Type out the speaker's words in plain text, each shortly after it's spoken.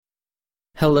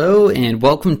Hello and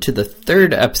welcome to the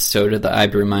third episode of the I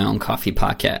Brew My Own Coffee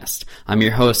podcast. I'm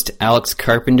your host, Alex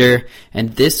Carpenter,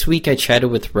 and this week I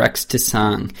chatted with Rex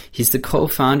Tassang. He's the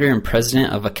co-founder and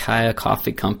president of Acaya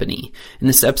Coffee Company. In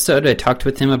this episode, I talked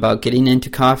with him about getting into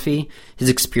coffee, his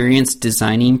experience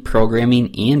designing,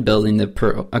 programming, and building the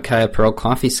Acaya Pro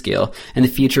coffee scale, and the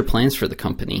future plans for the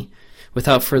company.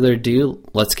 Without further ado,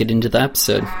 let's get into the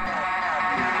episode.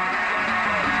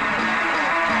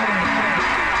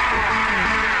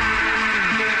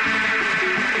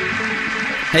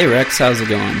 Hey Rex, how's it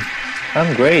going?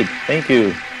 I'm great, thank you.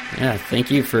 Yeah, thank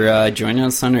you for joining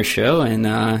us on our show.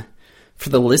 And for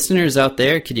the listeners out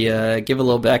there, could you give a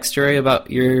little backstory about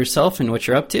yourself and what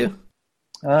you're up to?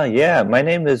 Yeah, my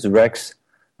name is Rex.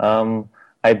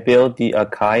 I built the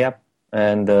Acaya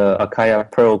and the Acaya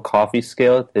Pro coffee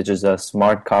scale, which is a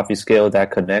smart coffee scale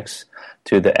that connects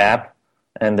to the app.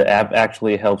 And the app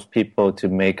actually helps people to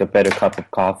make a better cup of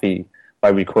coffee by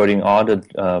recording all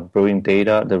the brewing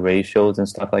data, the ratios and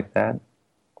stuff like that.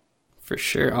 For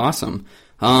sure. Awesome.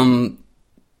 Kind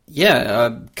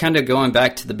of going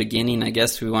back to the beginning, I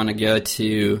guess we want to go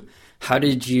to how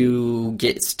did you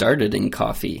get started in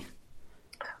coffee?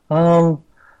 It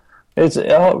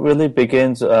all really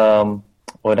begins when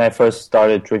I first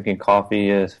started drinking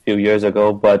coffee a few years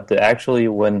ago, but actually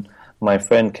when my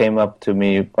friend came up to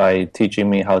me by teaching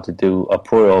me how to do a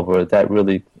pour over, that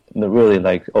really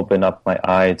like opened up my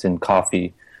eyes in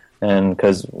coffee. And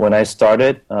because when I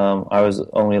started, I was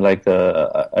only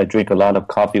I drink a lot of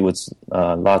coffee with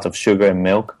lots of sugar and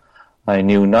milk. I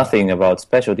knew nothing about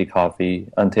specialty coffee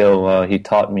until he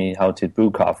taught me how to brew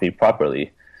coffee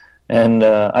properly. And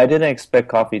I didn't expect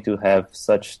coffee to have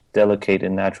such delicate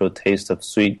and natural taste of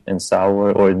sweet and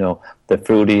sour, or the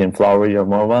fruity and flowery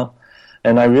aroma.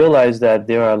 And I realized that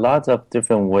there are lots of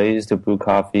different ways to brew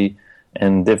coffee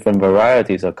and different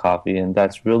varieties of coffee, and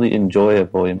that's really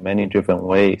enjoyable in many different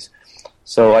ways.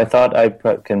 So I thought I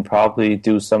can probably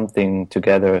do something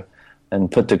together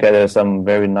and put together some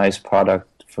very nice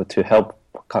product to help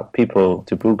people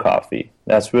to brew coffee.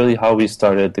 That's really how we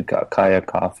started the Acaya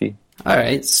Coffee. All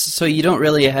right, so you don't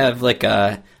really have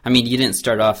you didn't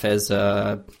start off as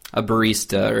a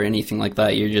barista or anything like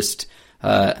that. You're just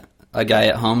a guy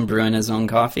at home brewing his own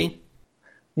coffee?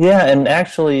 Yeah, and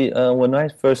actually, when I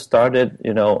first started,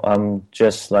 I'm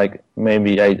just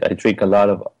maybe I drink a lot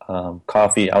of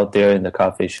coffee out there in the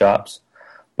coffee shops,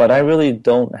 but I really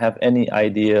don't have any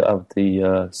idea of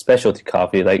the specialty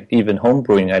coffee, like even home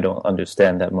brewing, I don't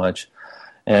understand that much.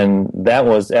 And that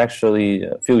was actually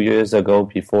a few years ago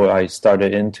before I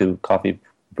started into coffee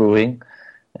brewing.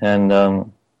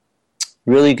 And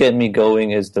really get me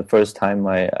going is the first time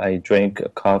I drank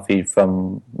coffee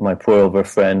from my pour-over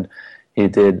friend. He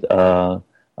did a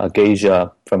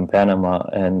geisha from Panama,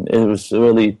 and it was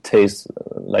really tastes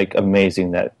like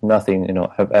amazing, that nothing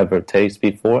have ever tasted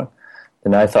before.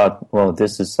 And I thought, well,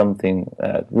 this is something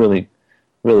really,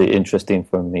 really interesting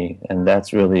for me, and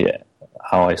that's really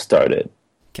how I started.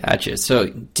 Gotcha. So,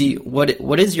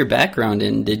 what is your background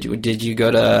in? Did you go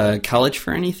to college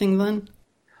for anything then?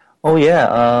 Oh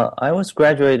yeah, I was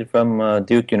graduated from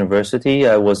Duke University.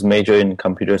 I was majoring in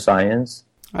computer science.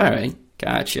 All right,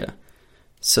 gotcha.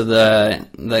 So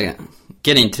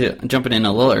jumping in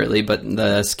a little early, but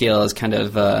the scale is kind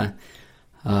of a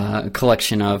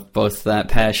collection of both that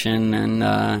passion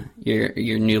and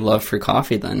your new love for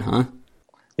coffee then, huh?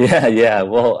 Yeah.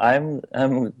 Well, I'm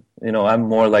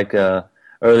more like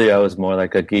earlier I was more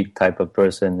like a geek type of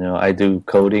person. I do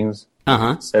codings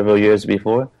several years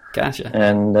before. Gotcha.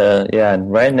 And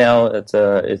and right now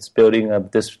it's building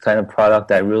up this kind of product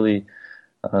that really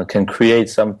can create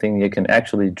something you can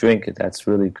actually drink. That's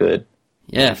really good.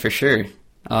 Yeah, for sure.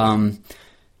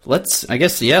 Let's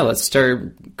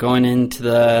start going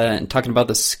into talking about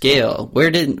the scale.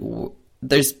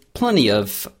 There's plenty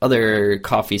of other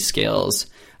coffee scales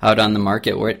out on the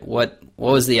market. What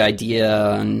was the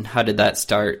idea and how did that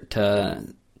start to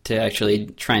actually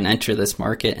try and enter this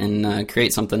market and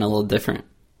create something a little different?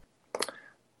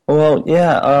 Well,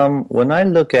 yeah, when I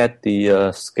look at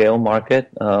the scale market,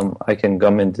 I can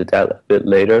come into that a bit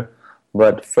later.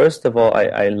 But first of all,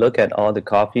 I look at all the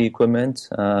coffee equipment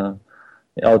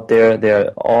out there. They're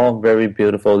all very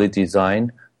beautifully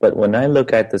designed. But when I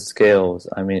look at the scales,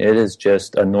 it is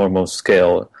just a normal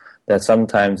scale that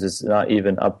sometimes is not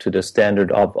even up to the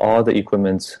standard of all the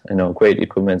equipments, great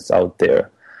equipments out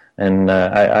there. And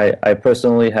I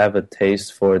personally have a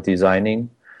taste for designing.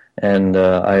 And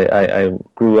I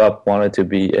grew up wanted to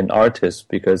be an artist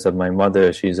because of my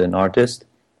mother. She's an artist.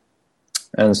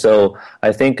 And so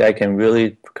I think I can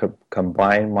really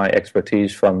combine my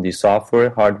expertise from the software,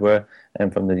 hardware,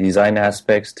 and from the design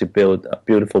aspects to build a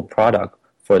beautiful product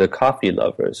for the coffee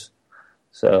lovers.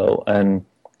 So, and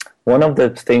one of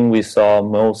the things we saw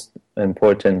most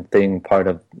important thing part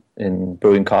of in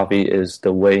brewing coffee is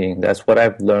the weighing. That's what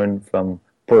I've learned from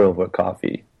pour over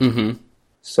coffee. Mm-hmm.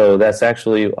 So that's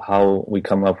actually how we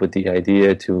come up with the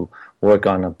idea to work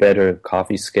on a better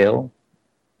coffee scale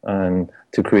and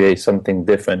to create something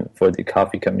different for the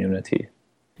coffee community.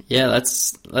 Yeah,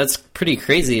 that's pretty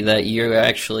crazy that you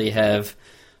actually have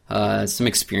some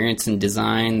experience in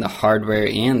design, the hardware,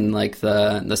 and like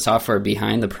the software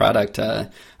behind the product.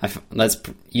 That's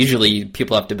usually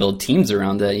people have to build teams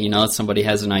around it. You know, somebody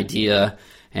has an idea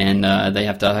and they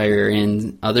have to hire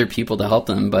in other people to help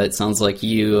them. But it sounds like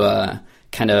you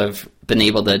kind of been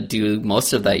able to do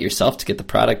most of that yourself to get the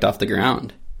product off the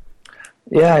ground.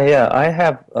 Yeah. I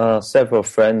have several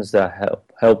friends that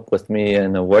help with me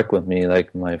and work with me,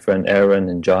 like my friend Aaron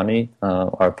and Johnny,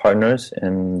 are partners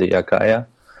in the Akaya.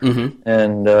 Mm-hmm.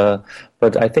 And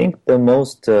but I think the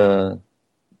most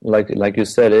like you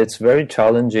said, it's very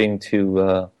challenging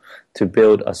to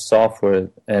build a software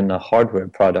and a hardware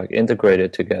product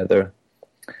integrated together,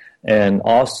 and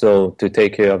also to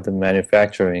take care of the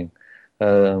manufacturing.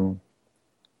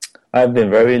 I've been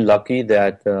very lucky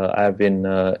that I've been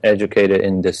educated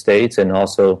in the States and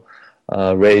also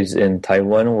raised in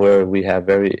Taiwan, where we have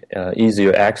very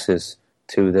easier access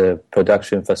to the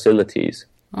production facilities.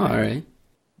 All right.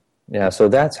 Yeah, so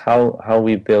that's how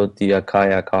we built the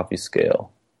Akaya coffee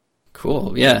scale.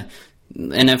 Cool, yeah.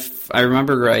 And if I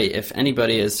remember right, if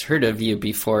anybody has heard of you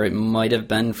before, it might have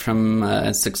been from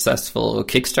a successful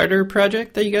Kickstarter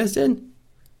project that you guys did?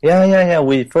 Yeah.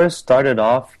 We first started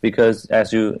off because,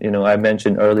 as I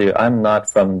mentioned earlier, I'm not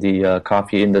from the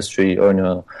coffee industry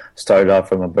or started off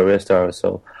from a barista or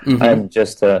so. Mm-hmm. I'm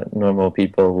just normal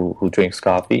people who drinks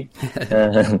coffee.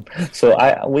 So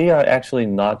we are actually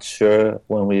not sure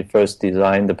when we first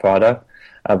designed the product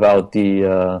about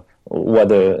the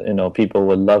whether people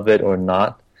would love it or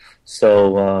not.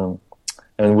 So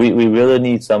and we really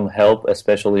need some help,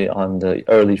 especially on the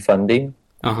early funding.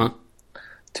 Uh-huh.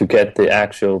 To get the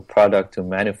actual product to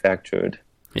manufactured.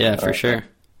 Yeah, for sure.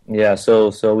 Yeah,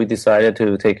 so we decided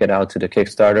to take it out to the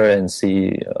Kickstarter and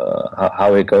see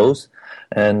how it goes.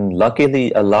 And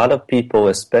luckily, a lot of people,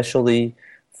 especially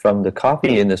from the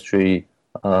coffee industry,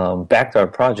 backed our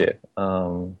project.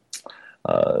 Even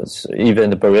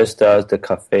the baristas, the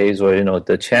cafes, or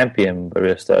the champion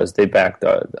baristas, they backed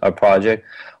our project,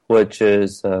 which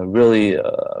is really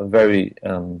very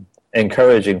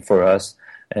encouraging for us,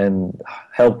 and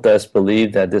helped us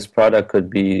believe that this product could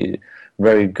be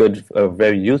very good,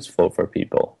 very useful for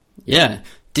people. Yeah.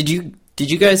 Did you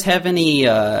guys have any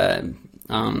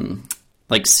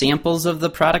like samples of the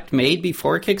product made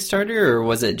before Kickstarter, or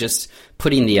was it just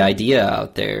putting the idea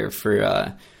out there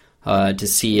for to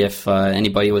see if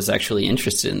anybody was actually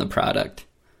interested in the product?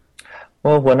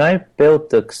 Well, when I built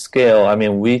the scale,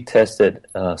 we tested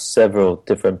several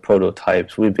different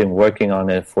prototypes. We've been working on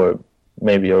it for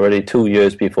maybe already 2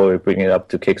 years before we bring it up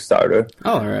to Kickstarter.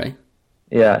 Oh, all right.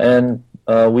 Yeah, and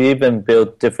we even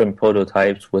built different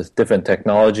prototypes with different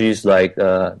technologies, like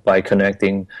by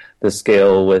connecting the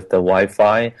scale with the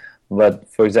Wi-Fi.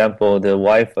 But for example, the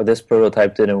Wi-Fi, this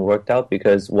prototype didn't work out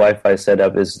because Wi-Fi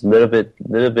setup is a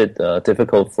little bit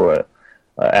difficult for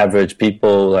average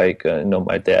people, like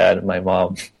my dad, my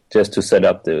mom, just to set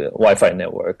up the Wi-Fi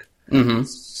network. Mm-hmm.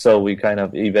 So we kind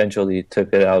of eventually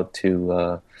took it out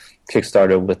to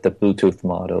Kickstarter with the Bluetooth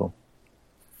model.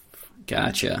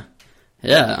 Gotcha.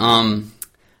 Yeah,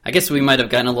 I guess we might have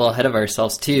gotten a little ahead of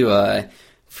ourselves too.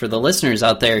 For the listeners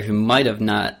out there who might have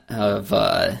not have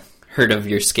heard of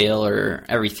your scale or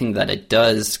everything that it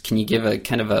does, can you give a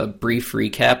kind of a brief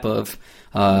recap of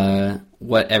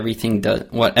what everything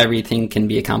can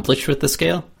be accomplished with the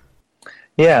scale?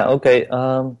 Yeah. Okay.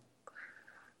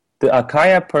 The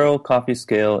Akaya Pearl coffee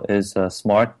scale is a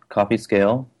smart coffee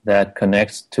scale that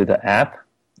connects to the app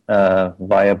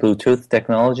via Bluetooth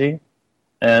technology.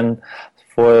 And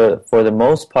for the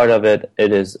most part of it,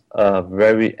 it is a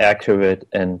very accurate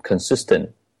and consistent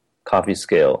coffee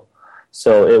scale.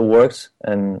 So it works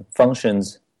and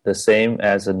functions the same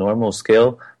as a normal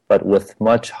scale, but with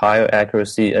much higher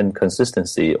accuracy and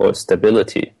consistency or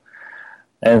stability.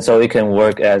 And so it can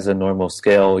work as a normal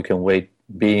scale. You can weigh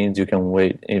beans, you can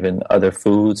weigh even other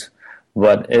foods,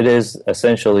 but it is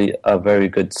essentially a very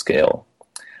good scale.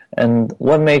 And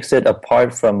what makes it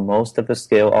apart from most of the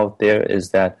scale out there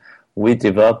is that we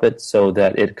develop it so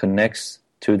that it connects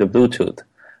to the Bluetooth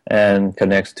and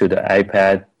connects to the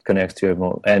iPad, connects to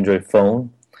your Android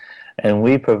phone. And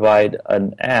we provide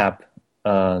an app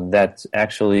that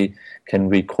actually can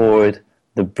record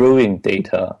the brewing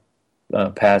data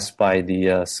passed by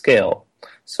the scale.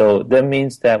 So that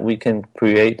means that we can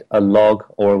create a log,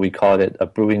 or we call it a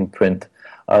brewing print,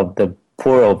 of the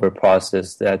pour over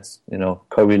process that's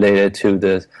correlated to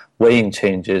the weighing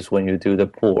changes when you do the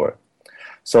pour.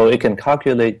 So it can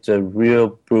calculate the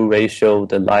real brew ratio,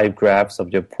 the live graphs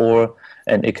of your pour,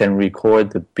 and it can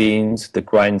record the beans, the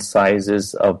grind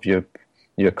sizes of your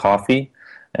coffee.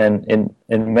 And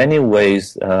in many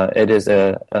ways, it is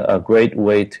a great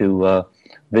way to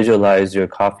visualize your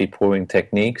coffee pouring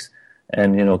techniques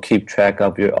and keep track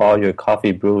of all your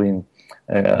coffee brewing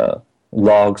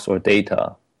logs or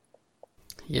data.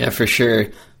 Yeah, for sure.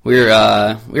 We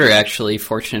were actually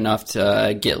fortunate enough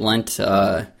to get lent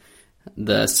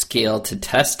the scale to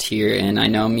test here, and I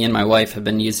know me and my wife have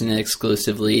been using it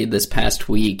exclusively this past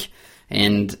week,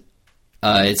 and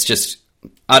it's just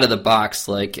out of the box,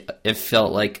 like it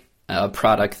felt like a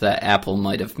product that Apple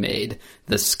might have made.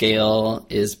 The scale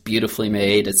is beautifully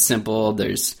made. It's simple.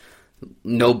 There's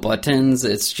no buttons.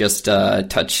 It's just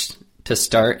touch to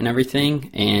start and everything,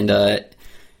 and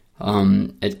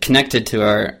it connected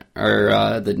to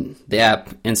the app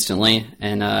instantly,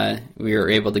 and we were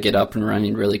able to get up and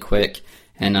running really quick.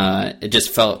 And it just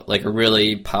felt like a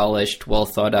really polished, well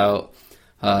thought out,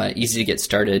 easy to get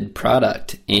started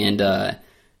product. And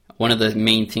one of the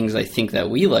main things I think that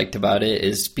we liked about it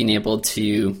is being able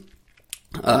to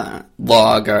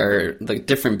log the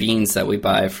different beans that we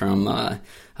buy from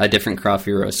different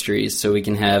coffee roasteries, so we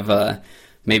can have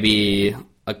maybe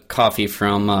a coffee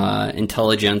from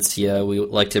Intelligentsia. We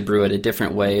like to brew it a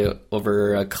different way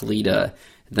over a Kalita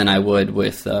than I would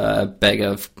with a bag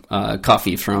of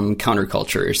coffee from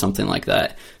Counterculture or something like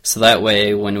that. So that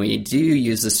way, when we do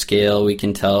use the scale, we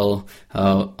can tell,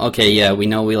 okay, yeah, we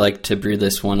know we like to brew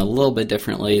this one a little bit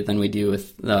differently than we do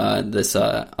with this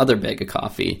other bag of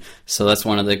coffee. So that's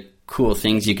one of the cool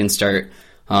things you can start.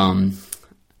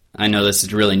 I know this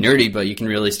is really nerdy, but you can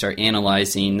really start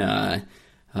analyzing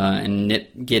and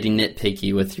getting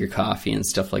nitpicky with your coffee and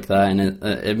stuff like that, and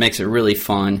it makes it really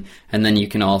fun. And then you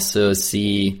can also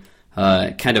see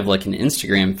kind of like an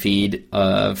Instagram feed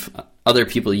of other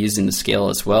people using the scale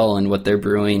as well, and what they're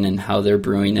brewing and how they're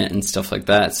brewing it and stuff like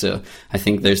that. So I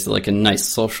think there's like a nice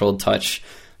social touch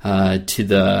to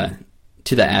the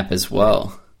app as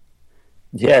well.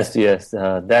 Yes,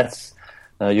 that's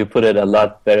you put it a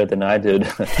lot better than I did.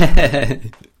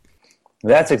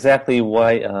 That's exactly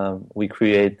why we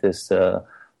create this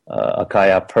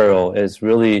Acaya Pearl, is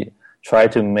really try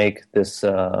to make this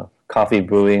coffee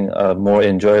brewing a more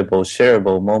enjoyable,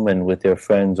 shareable moment with your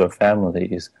friends or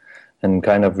families, and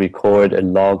kind of record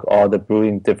and log all the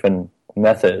brewing different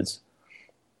methods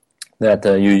that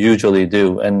you usually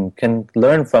do, and can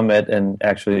learn from it and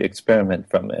actually experiment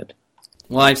from it.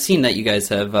 Well, I've seen that you guys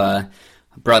have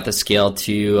brought the scale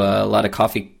to a lot of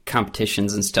coffee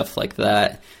competitions and stuff like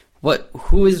that.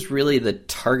 Who is really the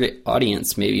target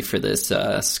audience maybe for this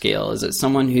scale? Is it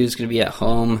someone who's going to be at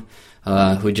home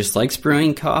who just likes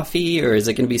brewing coffee, or is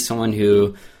it going to be someone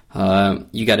who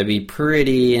you got to be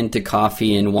pretty into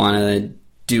coffee and want to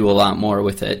do a lot more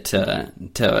with it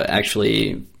to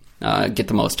actually get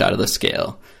the most out of the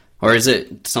scale? Or is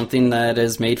it something that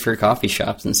is made for coffee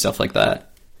shops and stuff like that?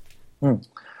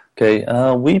 Okay,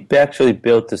 we actually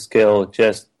built the scale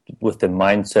just with the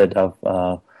mindset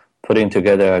of putting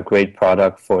together a great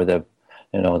product for the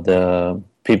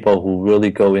people who really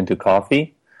go into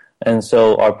coffee. And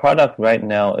so our product right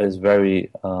now is very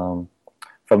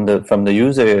from the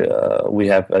user we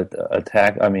have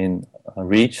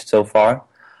reach so far.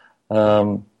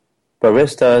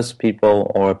 Baristas,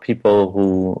 people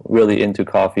who really into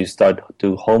coffee start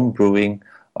to home brewing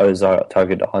is our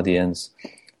target audience.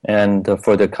 And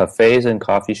for the cafes and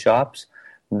coffee shops,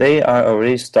 they are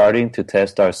already starting to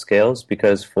test our scales,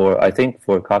 because for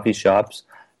coffee shops,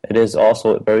 it is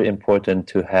also very important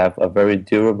to have a very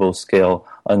durable scale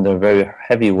under a very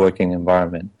heavy working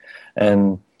environment.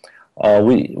 And I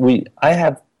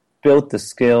have built the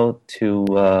scale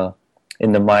to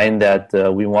in the mind that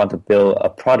we want to build a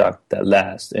product that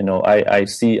lasts. I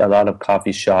see a lot of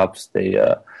coffee shops,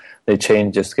 they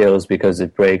change the scales because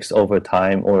it breaks over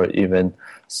time, or even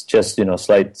just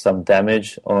slight some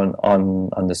damage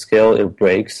on the scale, it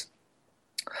breaks.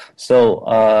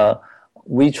 So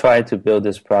we try to build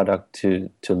this product to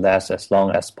last as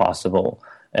long as possible,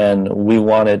 and we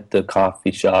wanted the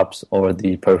coffee shops or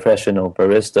the professional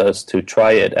baristas to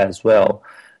try it as well,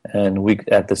 and we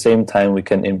at the same time we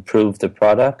can improve the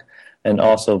product and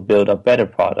also build a better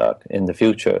product in the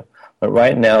future. But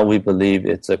right now we believe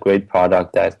it's a great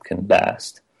product that can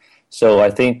last. So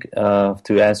I think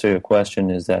to answer your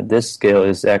question is that this scale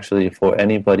is actually for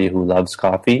anybody who loves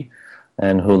coffee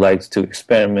and who likes to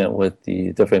experiment with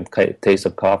the different tastes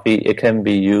of coffee. It can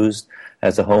be used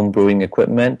as a home brewing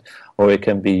equipment, or it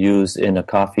can be used in a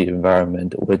coffee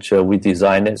environment, which we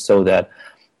designed it so that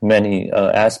many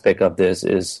aspect of this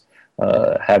is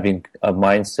having a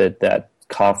mindset that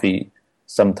coffee,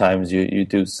 sometimes you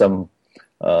do some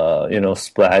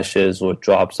splashes or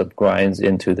drops of grinds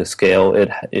into the scale.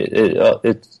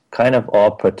 It's kind of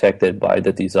all protected by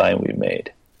the design we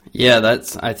made. Yeah,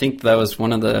 I think that was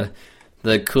one of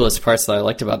the coolest parts that I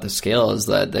liked about the scale, is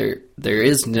that there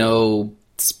is no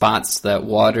spots that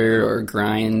water or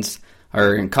grinds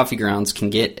or coffee grounds can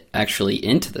get actually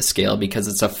into the scale, because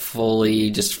it's a fully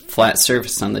just flat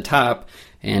surface on the top,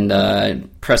 and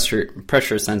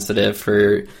pressure sensitive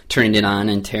for turning it on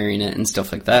and tearing it and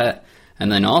stuff like that.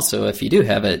 And then also, if you do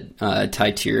have it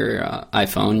tied to your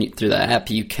iPhone through the app,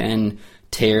 you can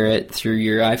tear it through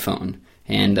your iPhone.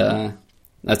 And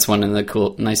that's one of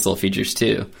the nice little features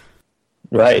too.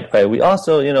 Right. We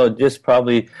also, just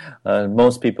probably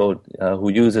most people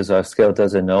who uses our scale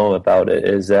doesn't know about it,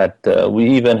 is that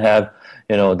we even have,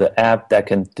 the app that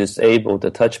can disable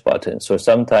the touch button. So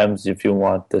sometimes if you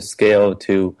want the scale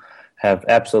to have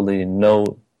absolutely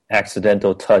no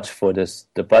accidental touch for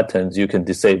the buttons, you can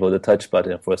disable the touch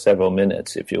button for several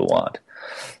minutes if you want.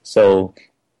 So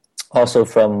also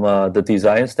from the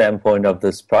design standpoint of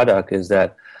this product is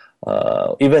that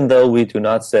even though we do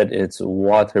not set its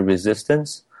water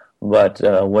resistance, but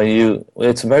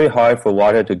it's very hard for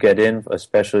water to get in,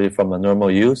 especially from a normal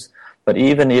use. But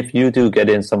even if you do get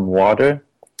in some water,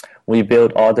 we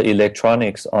build all the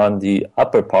electronics on the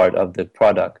upper part of the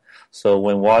product. So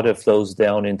when water flows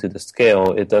down into the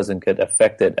scale, it doesn't get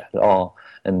affected at all.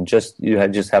 And you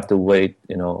just have to wait,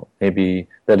 maybe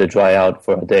let it dry out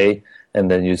for a day,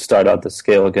 and then you start out the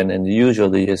scale again, and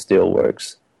usually it still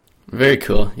works. Very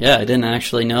cool. Yeah, I didn't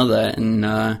actually know that, and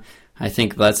I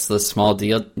think that's the small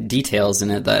details in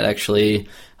it that actually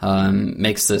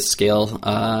makes the scale,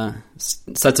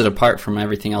 sets it apart from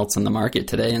everything else on the market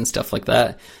today and stuff like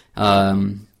that.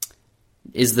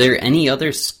 Is there any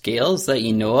other scales that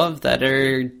you know of that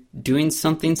are doing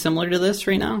something similar to this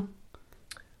right now?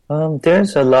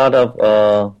 There's a lot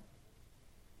of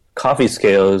coffee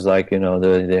scales, like, the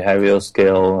Hario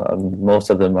scale.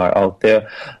 Most of them are out there,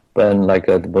 and like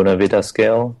the Bonavita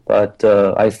scale. But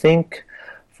I think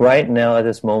right now at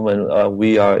this moment,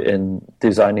 we are in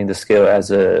designing the scale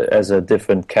as a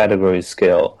different category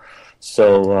scale.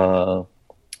 So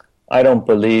I don't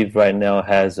believe right now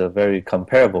has a very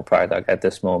comparable product at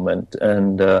this moment.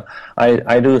 And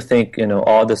I do think,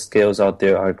 all the scales out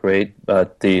there are great,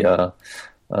 but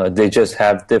they just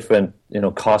have different,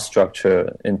 cost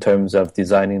structure in terms of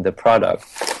designing the product.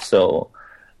 So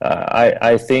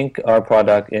I think our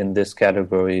product in this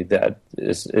category that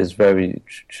is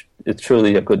it's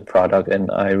truly a good product,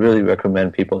 and I really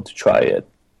recommend people to try it.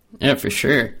 Yeah, for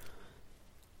sure.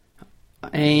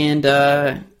 And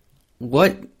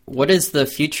what does the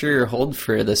future hold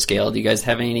for the scale? Do you guys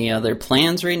have any other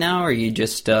plans right now, or are you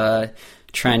just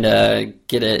trying to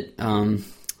get it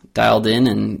dialed in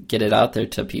and get it out there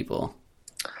to people?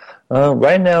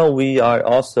 Right now, we are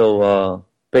also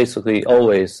basically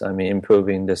always,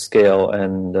 improving the scale,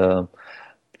 and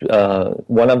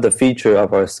one of the features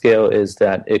of our scale is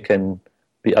that it can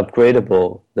be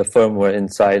upgradable, the firmware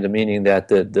inside, meaning that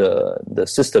the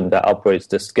system that operates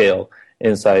the scale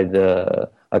inside the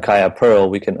Akaya Pearl,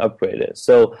 we can upgrade it.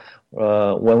 So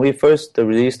when we first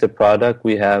released the product,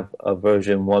 we have a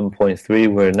version 1.3.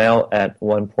 We're now at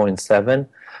 1.7,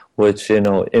 which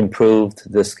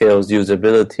improved the scale's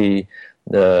usability,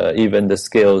 even the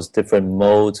scale's different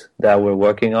modes that we're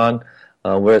working on.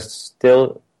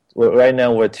 Right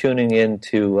now we're tuning in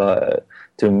to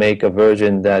make a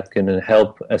version that can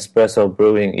help espresso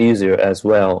brewing easier as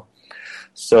well.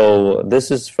 So this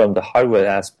is from the hardware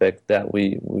aspect that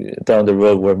we down the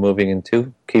road we're moving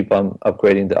into, keep on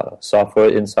upgrading the software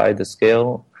inside the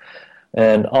scale.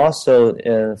 And also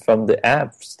from the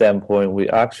app standpoint, we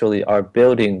actually are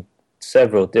building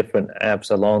several different apps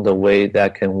along the way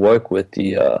that can work with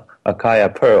the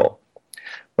Akaya Pearl.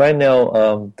 Right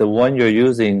now, the one you're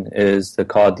using is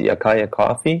called the Akaya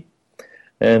Coffee.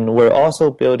 And we're also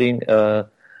building an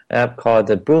app called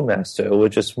the Brewmaster,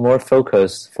 which is more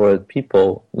focused for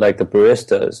people like the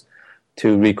baristas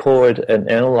to record and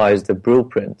analyze the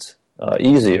blueprint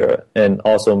easier, and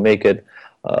also make it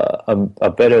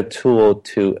a better tool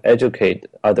to educate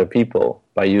other people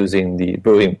by using the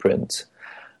brewing prints.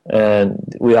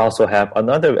 And we also have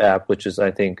another app, which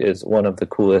I think is one of the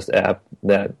coolest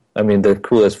the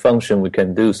coolest function we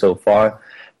can do so far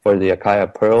for the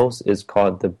Akaya Pearls is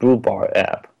called the Brew Bar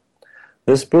app.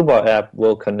 This Brew Bar app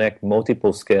will connect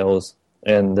multiple scales,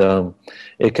 and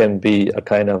it can be a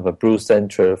kind of a brew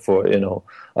center for,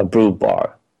 a brew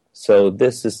bar. So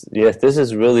this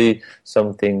is really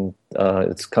something.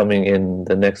 It's coming in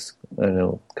the next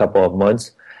couple of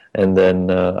months, and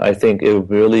then I think it will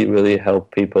really, really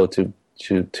help people to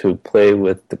play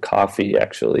with the coffee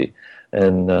actually,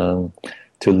 and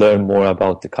to learn more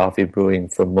about the coffee brewing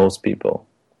for most people.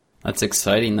 That's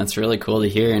exciting. That's really cool to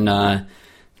hear, and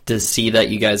to see that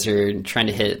you guys are trying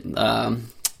to hit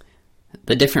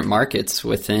the different markets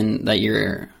within that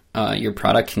your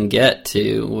product can get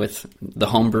to, with the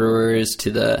home brewers to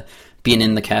the being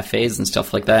in the cafes and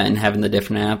stuff like that, and having the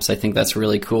different apps. I think that's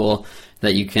really cool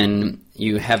that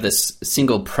you have this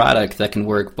single product that can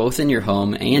work both in your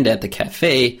home and at the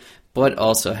cafe, but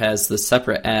also has the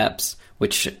separate apps,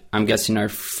 which I'm guessing I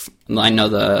know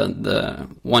the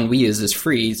one we use is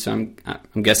free, so I'm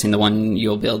guessing the one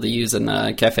you'll be able to use in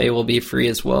the cafe will be free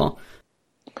as well.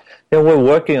 Yeah, we're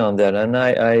working on that, and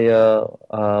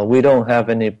we don't have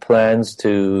any plans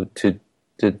to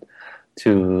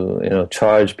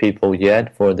charge people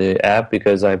yet for the app,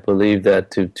 because I believe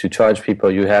that to charge people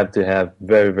you have to have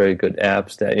very, very good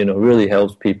apps that really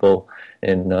helps people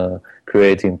in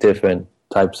creating different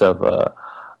types of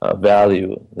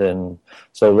value.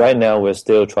 So right now we're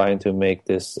still trying to make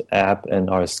this app and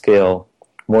our scale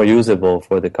more usable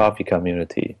for the coffee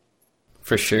community.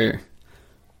 For sure.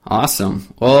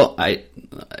 Awesome. Well,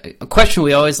 a question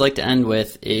we always like to end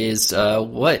with is,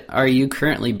 what are you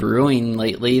currently brewing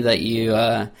lately that you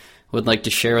would like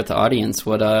to share with the audience?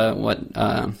 What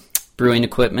brewing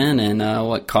equipment and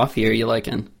what coffee are you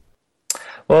liking?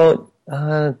 Well,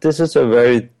 this is a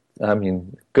very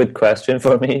good question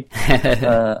for me,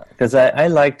 because I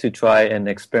like to try and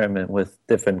experiment with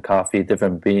different coffee,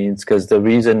 different beans, because the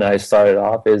reason I started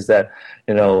off is that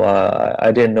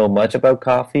I didn't know much about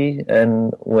coffee,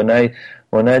 and when I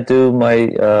do my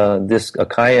this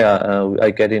Akaya, I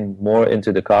get in more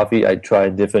into the coffee. I try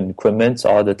different equipments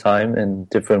all the time and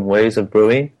different ways of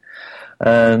brewing,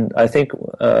 and I think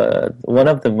one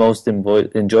of the most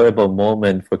enjoyable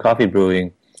moments for coffee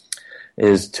brewing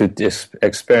is to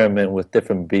experiment with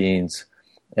different beans.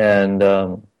 And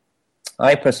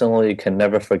I personally can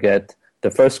never forget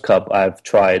the first cup I've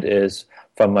tried is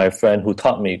from my friend who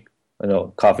taught me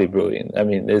coffee brewing. I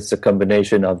mean, it's a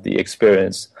combination of the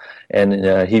experience.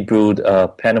 And he brewed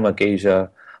Panama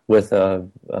Geisha with,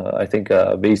 I think,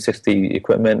 V60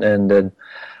 equipment, and then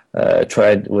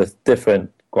tried with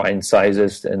different grind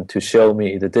sizes, and to show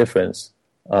me the difference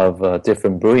of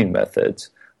different brewing methods,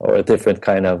 or a different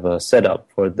kind of setup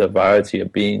for the variety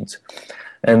of beans.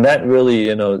 And that really,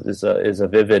 is a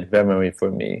vivid memory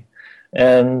for me.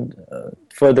 And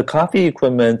for the coffee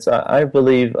equipment, I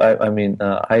believe,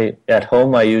 I at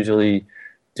home I usually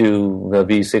do the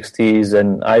V60s,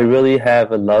 and I really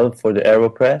have a love for the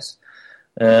AeroPress.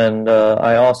 And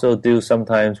I also do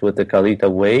sometimes with the Kalita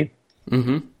Wave.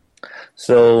 Mm-hmm.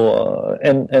 So,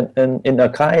 and in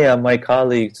Akaya, my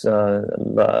colleagues,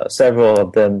 several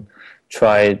of them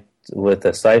tried with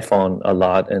a siphon a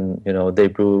lot, and they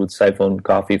brewed siphon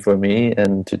coffee for me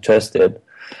and to test it.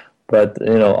 But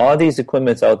all these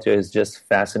equipments out there is just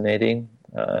fascinating.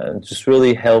 Just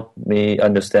really helped me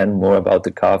understand more about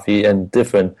the coffee and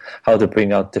how to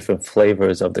bring out different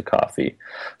flavors of the coffee.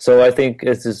 So I think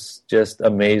it is just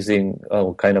amazing,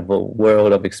 kind of a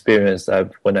world of experience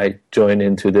when I joined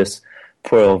into this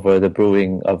pour over the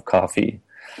brewing of coffee.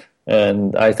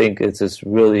 And I think it's just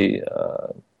really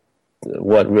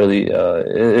what really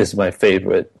is my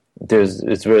favorite.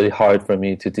 It's really hard for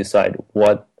me to decide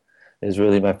what is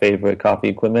really my favorite coffee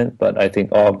equipment, but I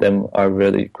think all of them are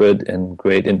really good and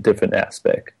great in different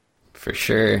aspects. For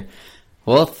sure.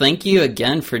 Well, thank you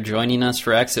again for joining us,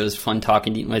 Rex. It was fun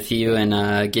talking with you and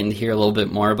getting to hear a little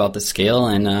bit more about the scale,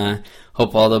 and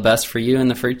hope all the best for you in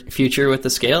the future with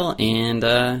the scale, and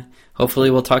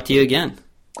hopefully we'll talk to you again.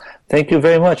 Thank you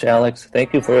very much, Alex.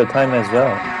 Thank you for your time as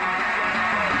well.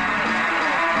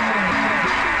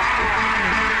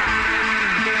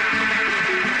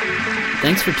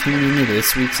 Thanks for tuning in to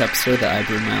this week's episode of the I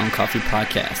Brew My Own Coffee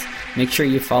podcast. Make sure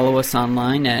you follow us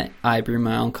online at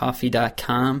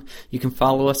ibrewmyowncoffee.com. You can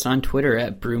follow us on Twitter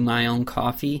at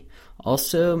brewmyowncoffee.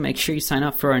 Also, make sure you sign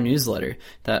up for our newsletter.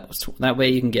 That way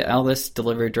you can get all this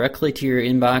delivered directly to your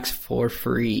inbox for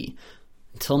free.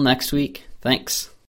 Until next week, thanks.